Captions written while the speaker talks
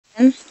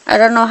I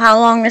don't know how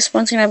long this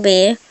one's gonna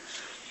be.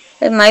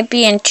 It might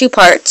be in 2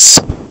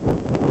 parts.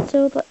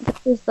 So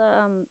this is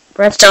the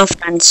Redstone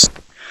friends.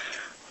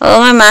 Although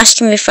my mask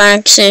can be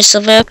found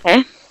exclusively,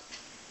 okay.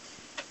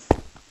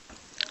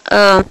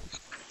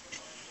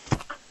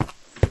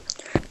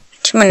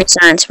 Too many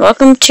signs.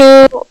 Welcome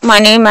to my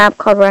new map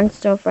called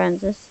Redstone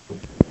Friends. This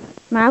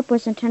map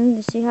was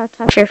intended to see how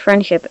tough your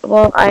friendship.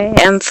 Well, I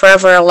am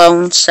forever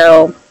alone,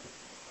 so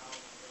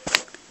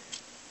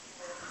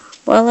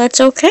well,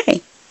 that's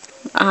okay.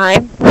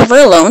 I'm forever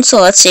alone, so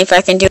let's see if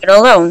I can do it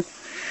alone.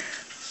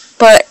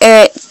 But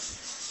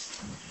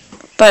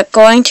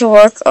going to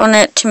work on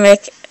it to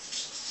make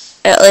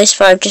at least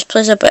 5. Just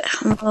please a bit.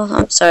 Oh,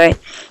 I'm sorry.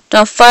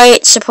 Don't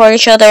fight. Support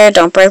each other.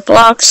 Don't break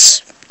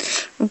blocks.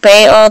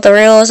 Obey all the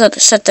rules of the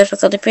set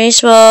difficulty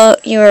peaceful.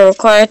 You're only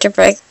required to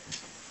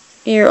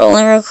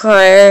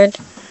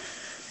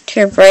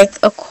break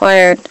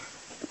acquired.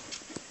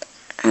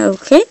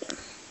 Okay.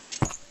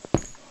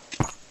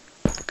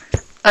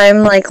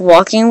 I'm like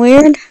walking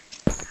weird.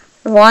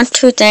 I want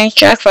to thank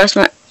Jack for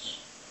my.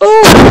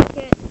 Oh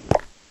shit.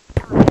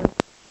 I am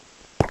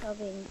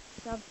subbing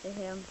sub to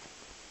him.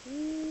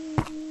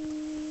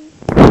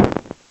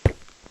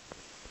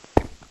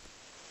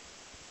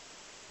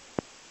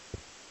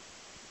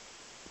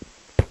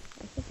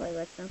 Play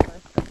Redstone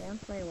first. Okay, I'm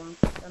playing one.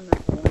 I'm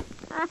not playing.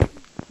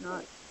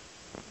 Not.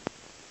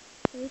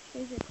 Please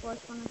choose your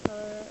corresponding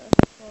color as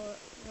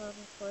a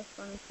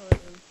corresponding color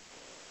room.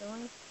 There's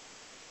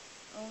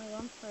only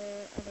one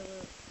player at a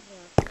room.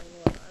 Yeah, okay,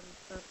 well, I'm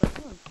start by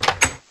one.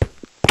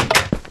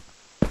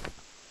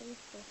 Please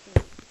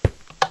proceed.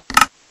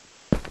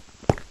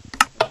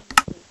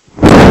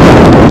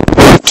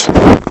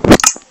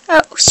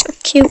 Oh, so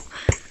cute.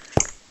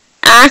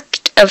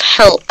 Act of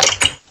help.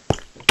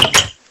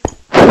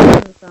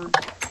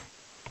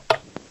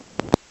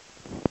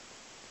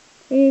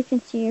 Here you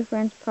can see your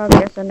friend's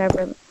progress on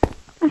every.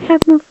 I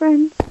have no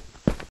friends.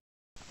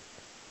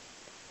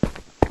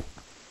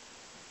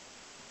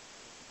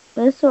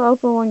 This will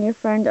open when your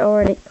friend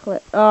already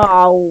clicked.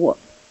 Oh.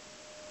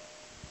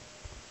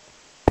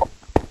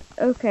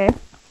 Okay.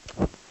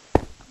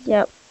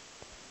 Yep.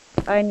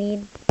 I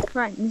need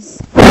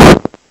friends.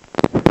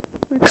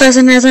 My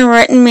cousin hasn't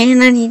written me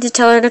and I need to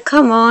tell her to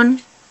come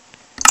on.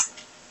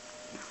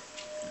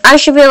 I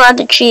should be allowed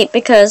to cheat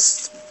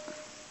because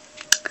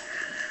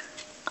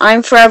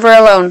I'm forever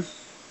alone.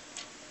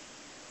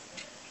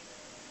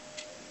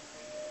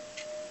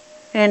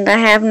 And I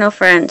have no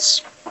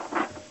friends.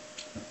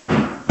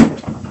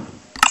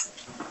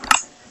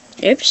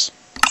 Oops.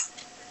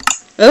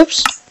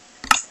 Oops.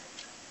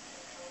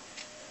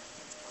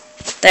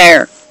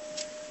 There.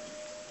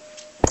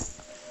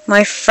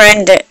 My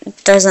friend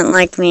doesn't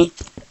like me.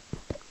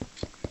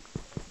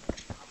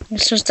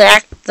 This is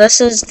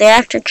the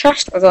actor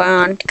trust we're going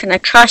on. Can I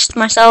trust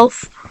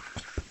myself?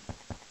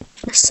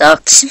 This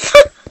sucks.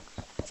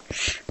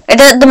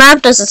 The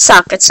map doesn't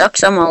suck. It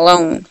sucks I'm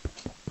alone.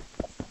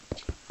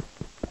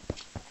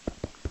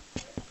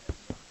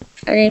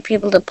 I need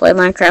people to play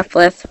Minecraft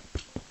with.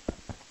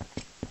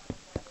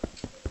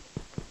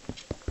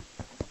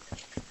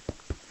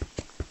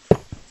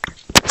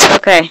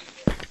 Okay.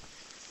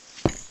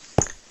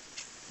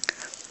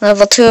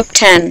 Level 2 of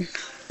 10.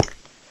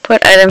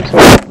 Put items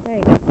away. There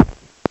you go.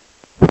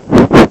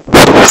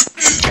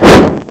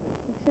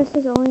 Success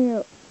is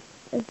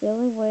the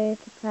only way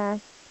to pass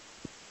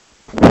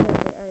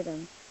the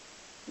item.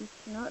 You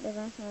cannot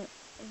advance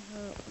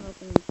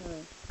helping each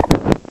other.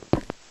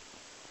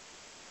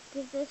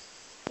 Give this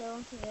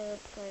stone to the other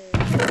player.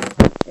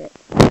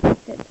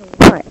 Craft it to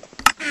what?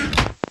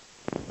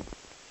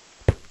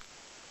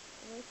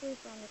 Wait till you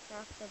find the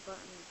craft the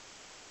button.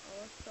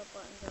 Always put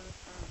buttons on the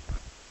side.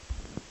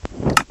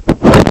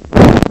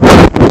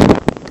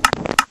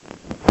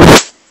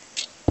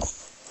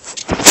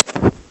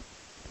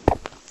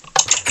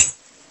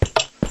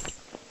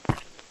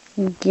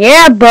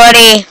 Yeah,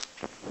 buddy!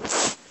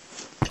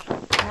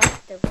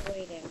 Active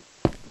waiting.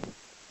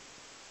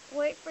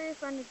 Wait for your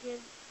friend to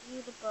give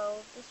you the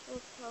bow. This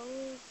will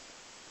close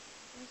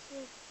when you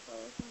shoot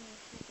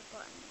the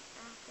button.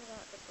 After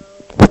that, the bow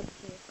will give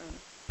to your friend.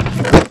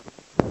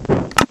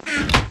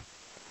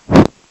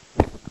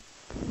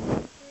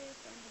 Wait for your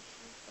friend to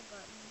shoot the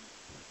button.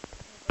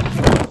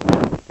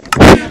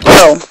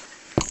 Oh.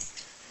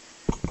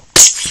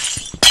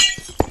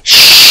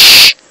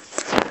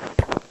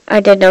 I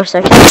did no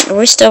second. Are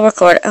we still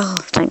recording? Oh,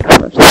 thank God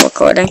we're still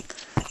recording.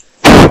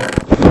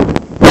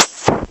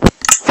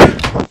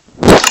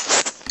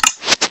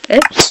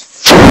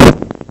 Oops.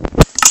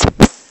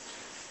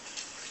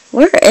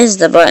 Where is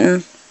the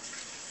button?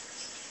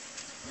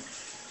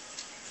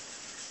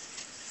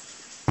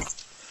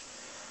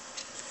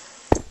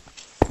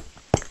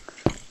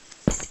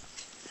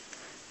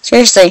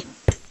 Seriously.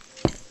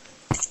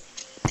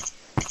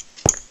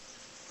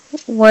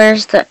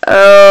 Where's the...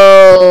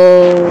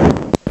 Oh...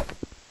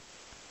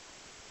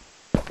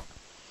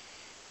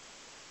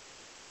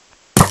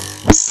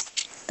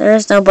 There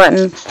is no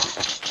button.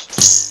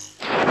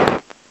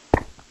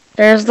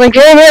 There's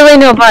legitimately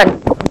no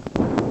button.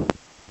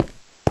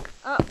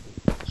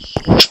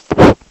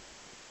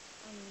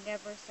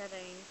 never said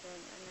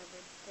anything. I never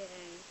did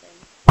anything.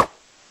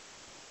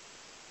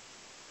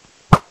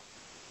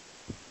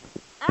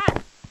 Ah!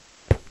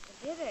 I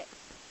did it.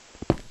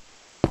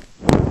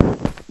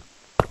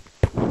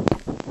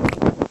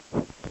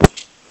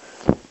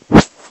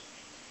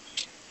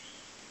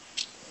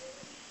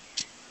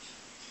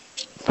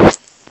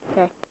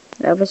 Okay,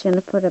 I was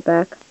gonna put it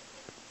back.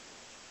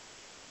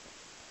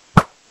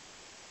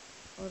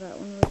 Oh, that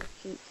one was a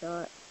cheap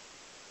shot.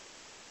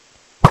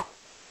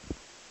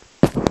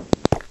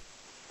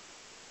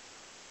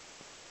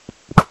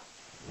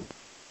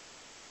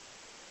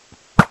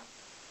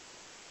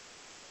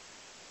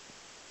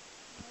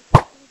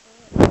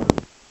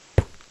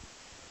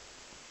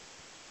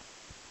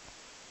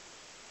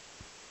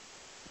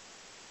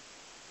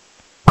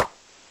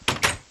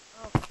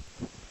 Oh,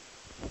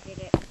 I did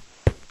it.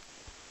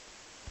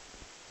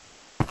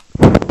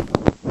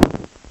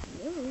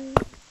 Really?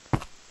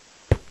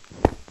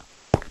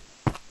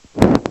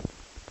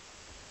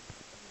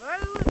 Go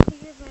to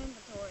your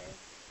inventory.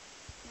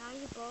 Now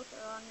you both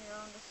are on your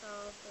own to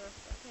solve the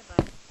rest of it. Okay,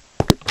 bye.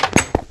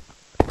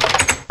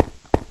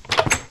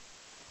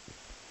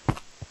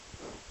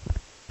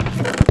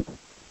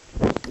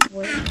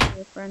 Wait for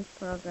your friend's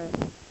progress.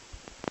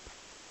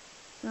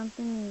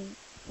 Sometimes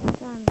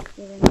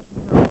giving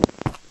can help.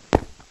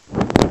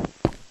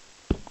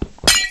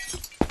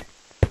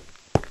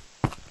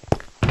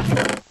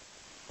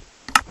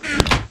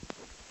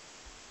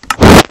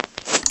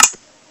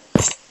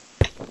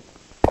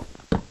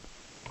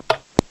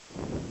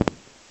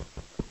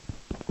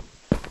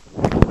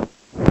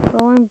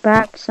 Going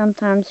back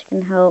sometimes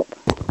can help.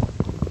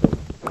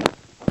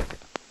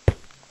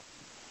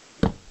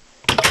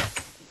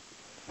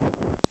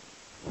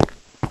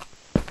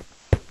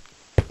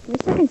 At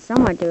least I can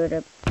somewhat do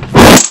it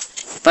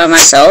by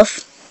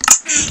myself.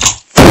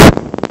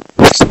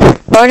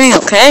 Recording,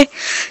 okay?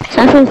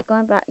 Sometimes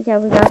going back, yeah,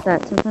 we got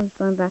that. Sometimes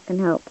going back can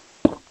help.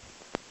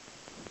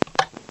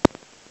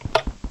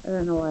 I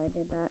don't know why I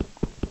did that.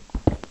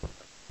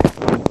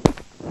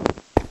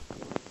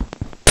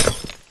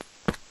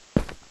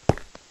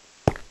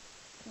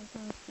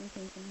 Sometimes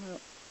something can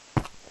help.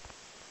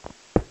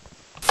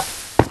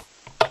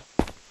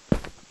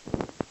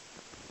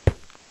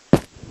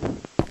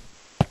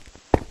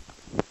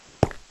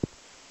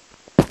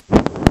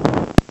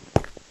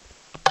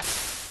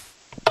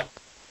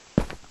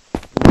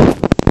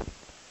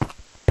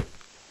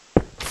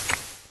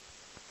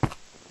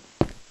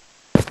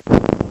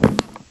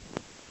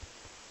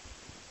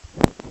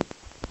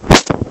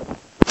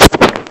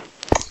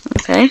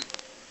 Okay.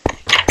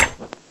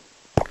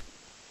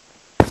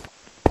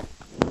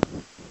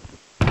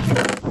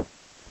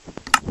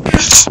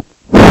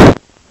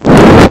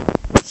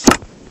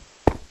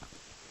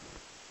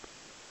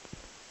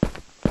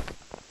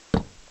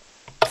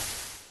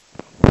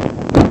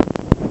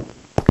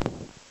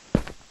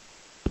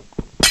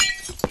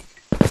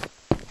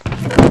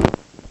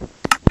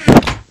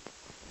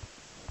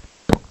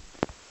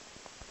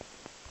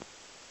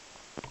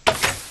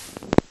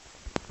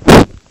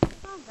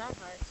 Not that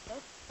hard. It's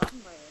still fun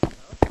by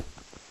yourself.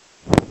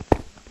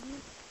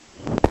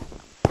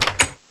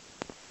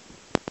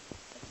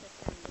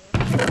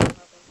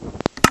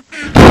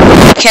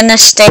 Can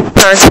this stay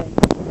charging?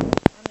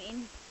 I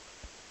mean,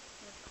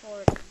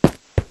 recording.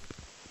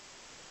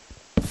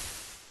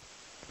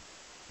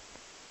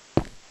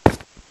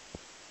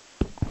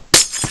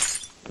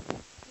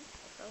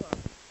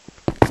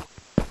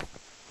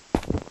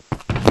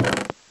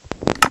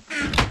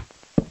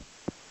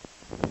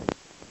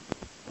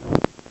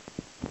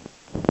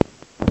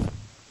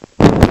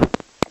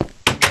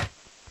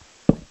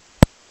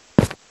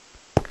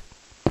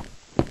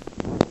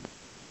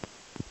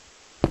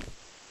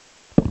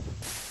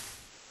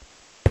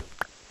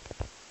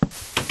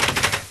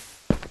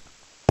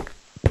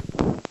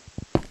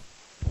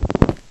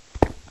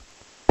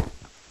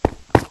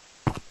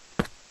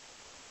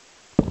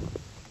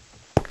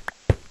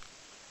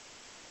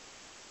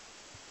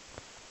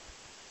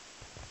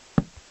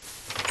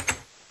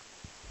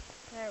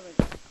 There we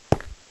go.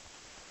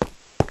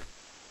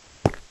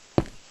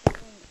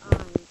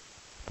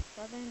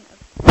 Seven of.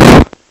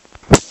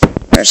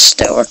 We're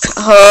still working.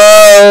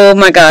 Oh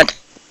my god.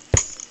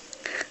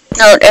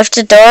 No, if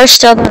the door is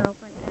still not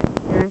open,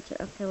 your answer.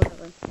 Okay,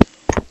 whatever.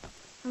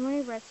 How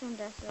many redstone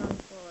desks are on the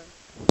floor?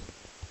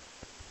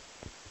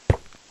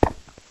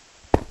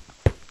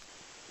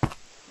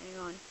 Hang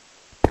on.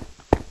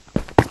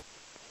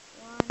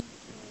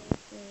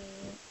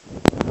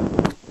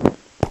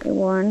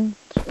 1,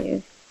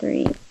 2,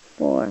 3,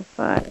 4,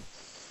 5,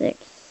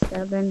 6,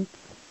 7,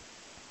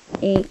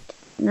 8,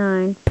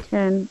 9,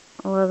 10,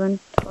 11,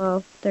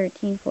 12,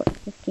 13, 14,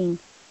 15.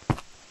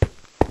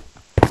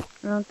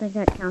 I don't think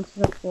that counts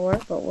as a floor,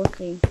 but we'll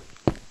see.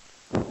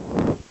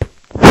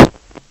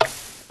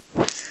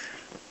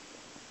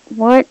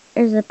 What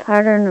is the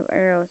pattern of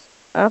arrows?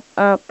 Up,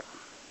 up.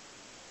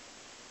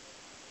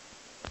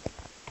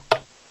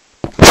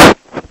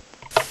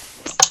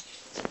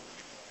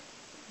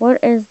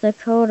 What is the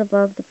code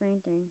above the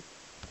painting?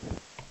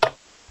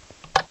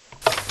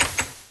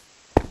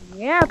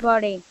 Yeah,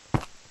 buddy.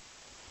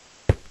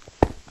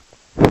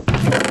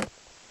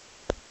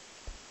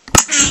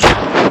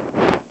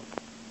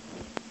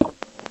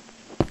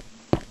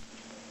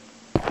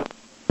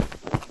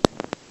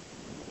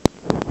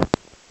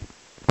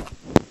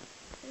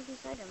 Here's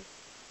this item.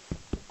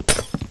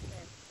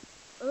 There.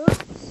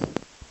 Oops.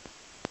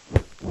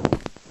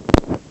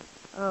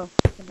 Oh,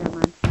 never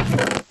mind.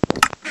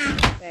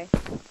 Okay.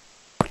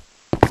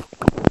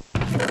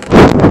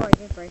 Oh, I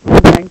did break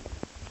something.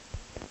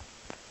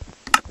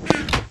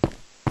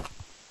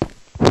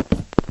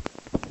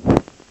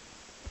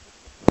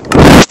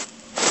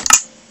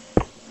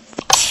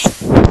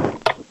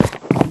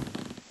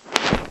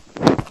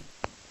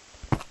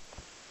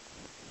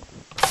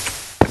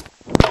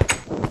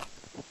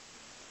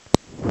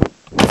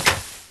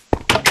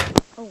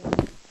 Oh,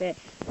 fish.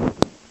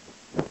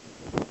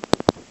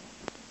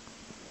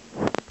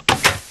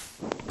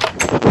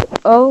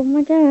 Oh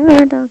my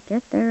god, I'll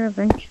get there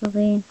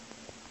eventually.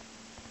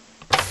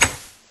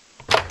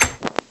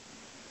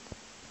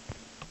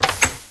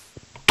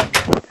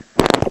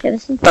 Okay,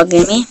 this is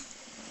bugging me.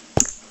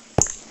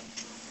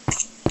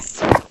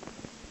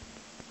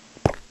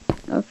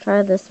 I'll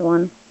try this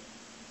one.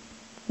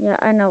 Yeah,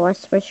 I know, I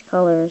switched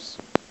colors.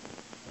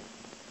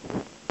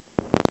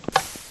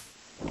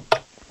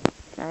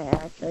 I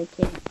actually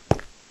can't.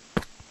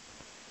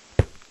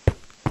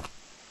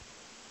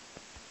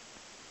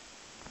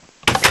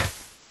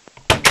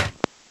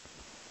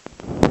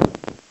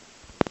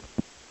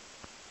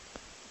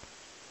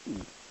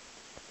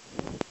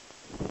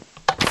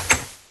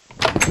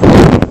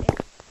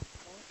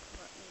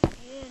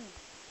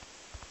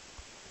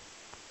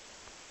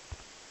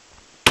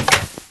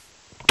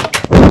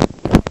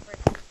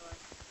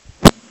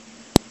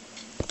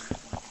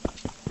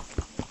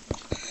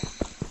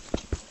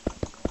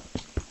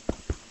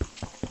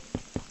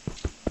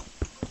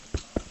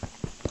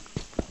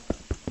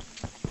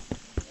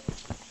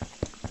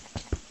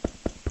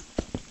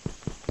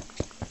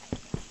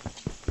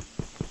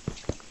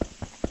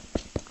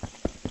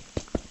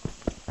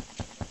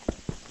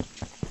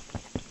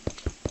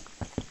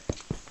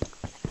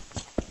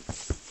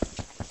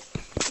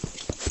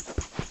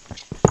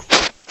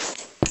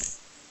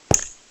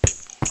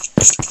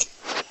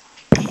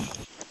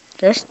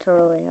 This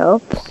totally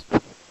helps.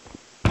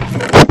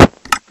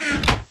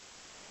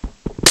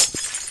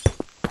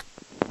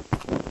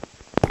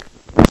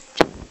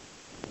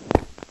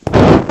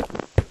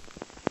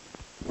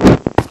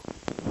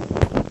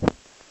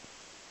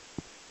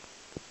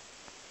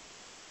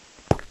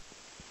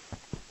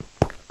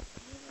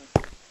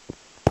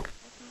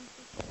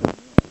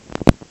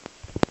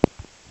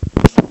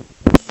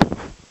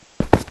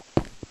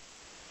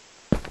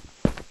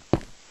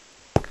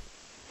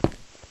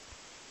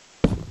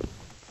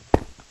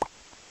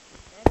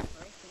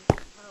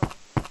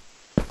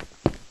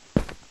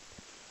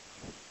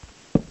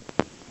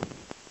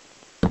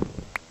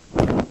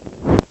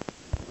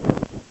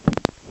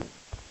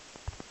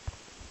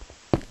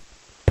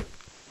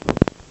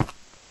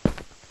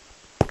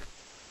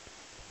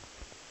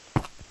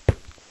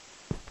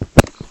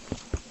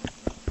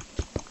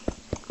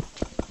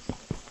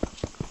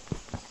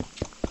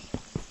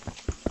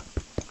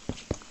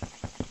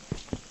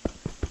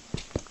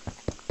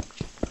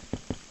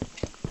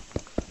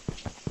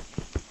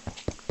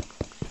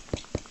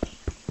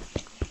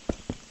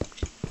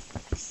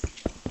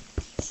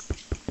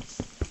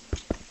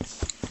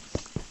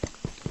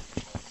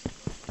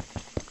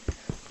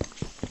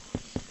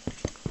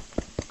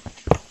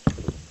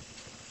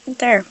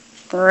 There,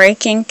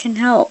 breaking can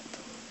help.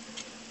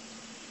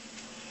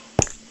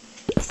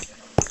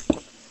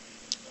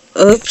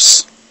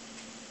 Oops.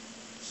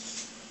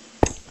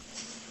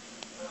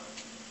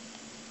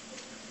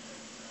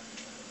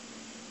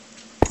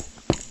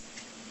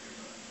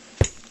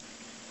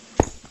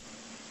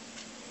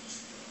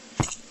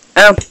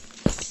 Oh,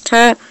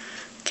 okay,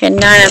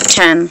 9 out of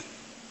 10.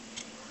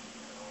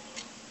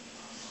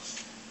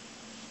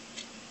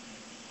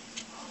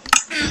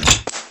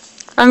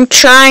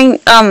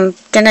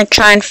 Gonna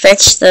try and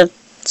fix the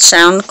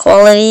sound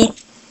quality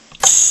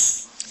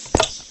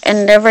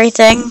and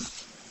everything.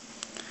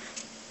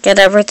 Get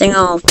everything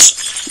all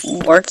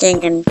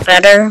working and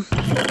better.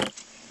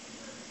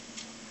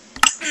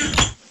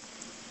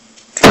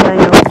 Cause I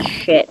know it's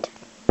shit.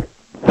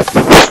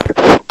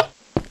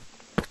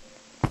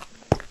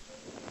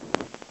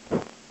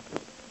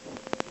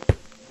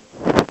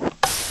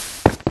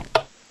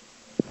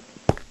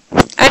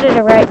 I did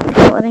it right.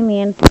 Not letting me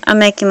in. I'm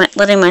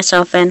letting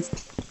myself in.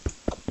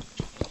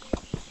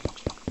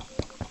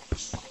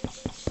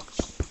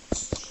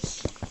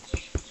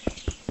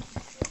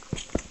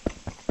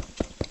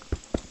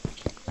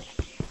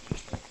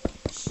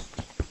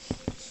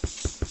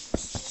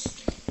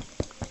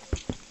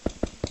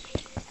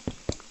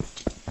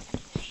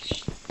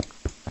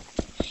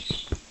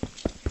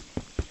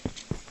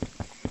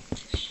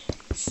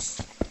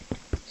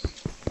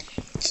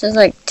 This is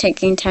like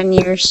taking 10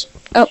 years.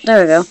 Oh,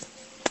 there we go.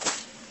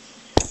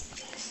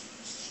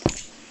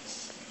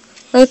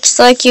 Looks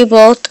like you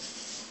both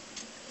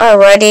are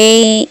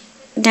ready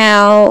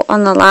now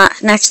on the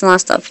next and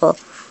last level.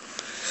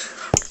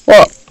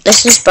 Well,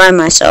 this is by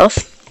myself.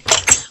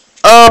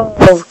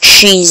 Oh,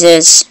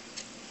 Jesus.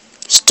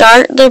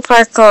 Start the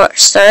parkour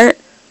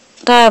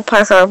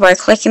by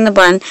clicking the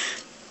button.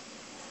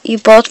 You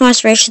both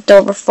must reach the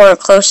door before it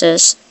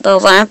closes. The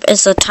lamp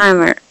is the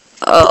timer.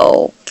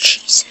 Oh,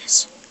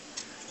 Jesus.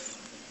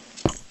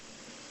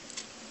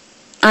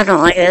 I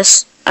don't like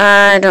this.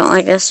 I don't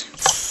like this.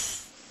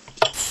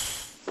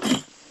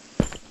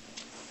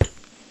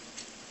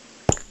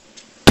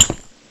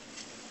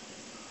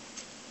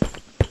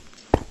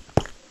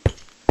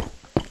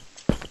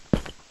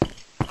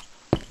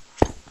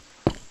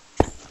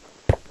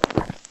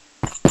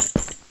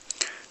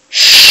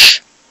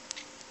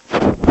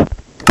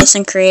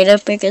 And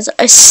creative because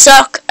I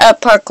suck at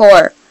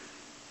parkour.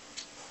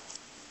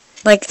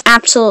 Like,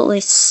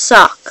 absolutely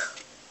suck.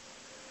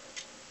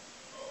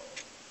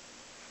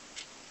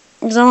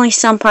 There's only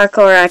some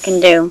parkour I can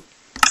do.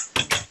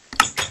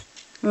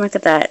 And look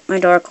at that, my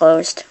door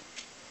closed.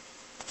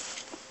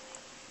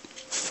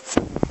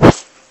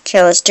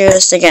 Okay, let's do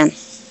this again.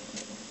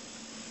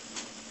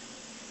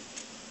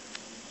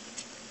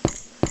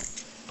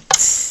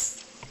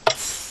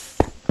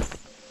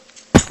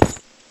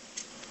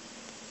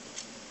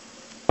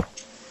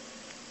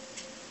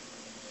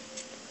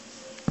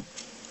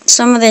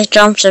 Some of these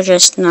jumps are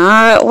just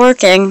not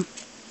working.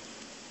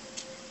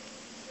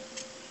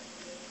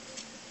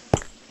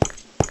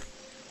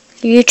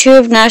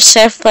 YouTube now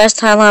safe plus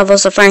high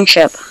levels of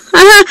friendship.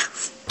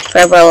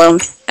 Forever alone.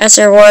 As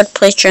a reward,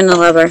 please turn the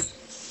lever.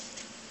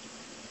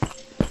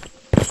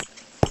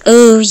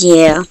 Ooh,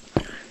 yeah.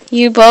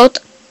 You both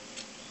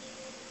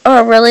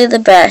are really the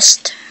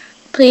best.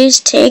 Please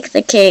take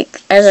the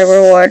cake as a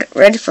reward.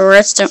 Ready for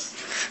Redstone?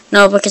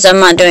 No, because I'm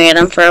not doing it.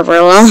 I'm forever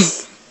alone.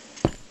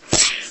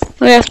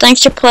 Well,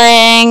 thanks for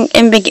playing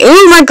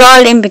oh my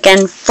god, in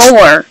Begin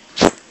 4.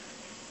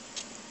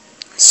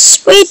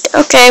 Sweet.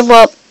 Okay,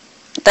 well,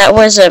 that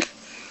was a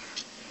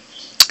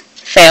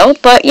fail,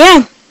 but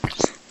yeah.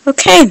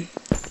 Okay.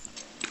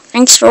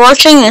 Thanks for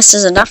watching. This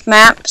is enough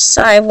maps.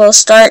 I will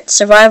start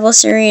survival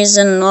series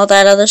and all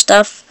that other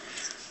stuff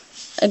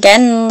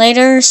again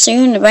later,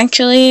 soon,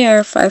 eventually, or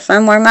if I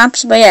find more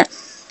maps. But yeah,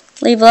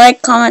 leave a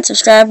like, comment,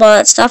 subscribe, all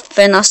that stuff,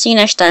 and I'll see you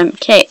next time.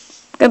 Okay,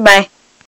 goodbye.